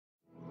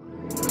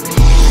Today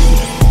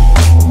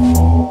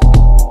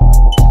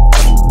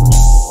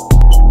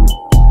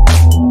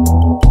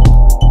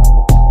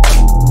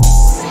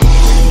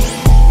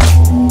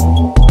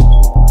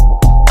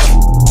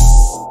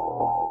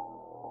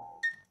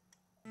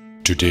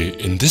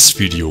in this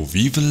video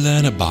we will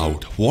learn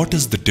about what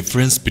is the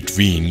difference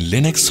between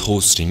Linux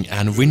hosting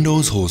and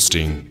Windows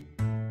hosting.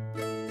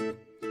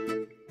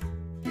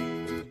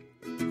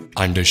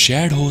 Under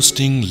shared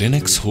hosting,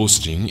 Linux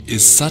hosting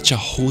is such a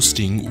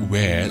hosting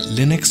where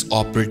Linux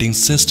operating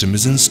system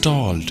is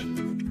installed.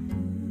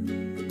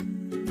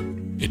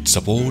 It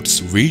supports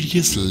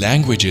various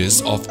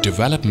languages of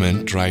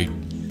development like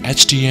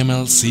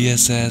HTML,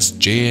 CSS,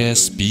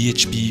 JS,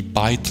 PHP,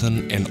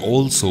 Python and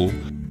also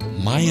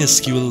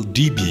MySQL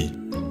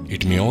DB.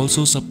 It may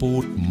also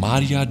support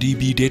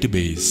MariaDB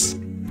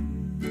database.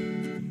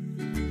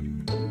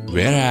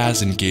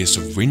 Whereas in case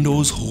of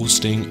Windows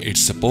hosting, it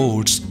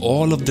supports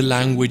all of the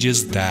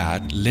languages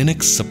that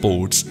Linux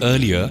supports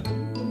earlier,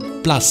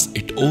 plus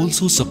it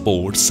also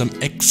supports some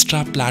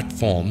extra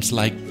platforms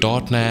like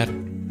 .NET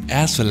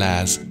as well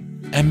as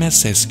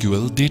MS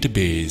SQL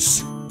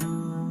database.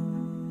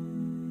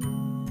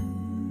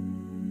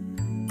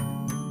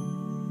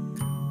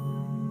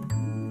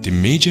 The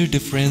major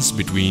difference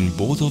between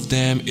both of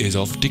them is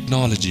of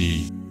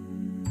technology.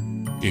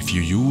 If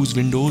you use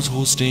Windows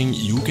hosting,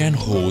 you can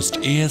host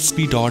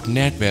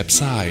ASP.NET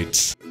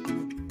websites.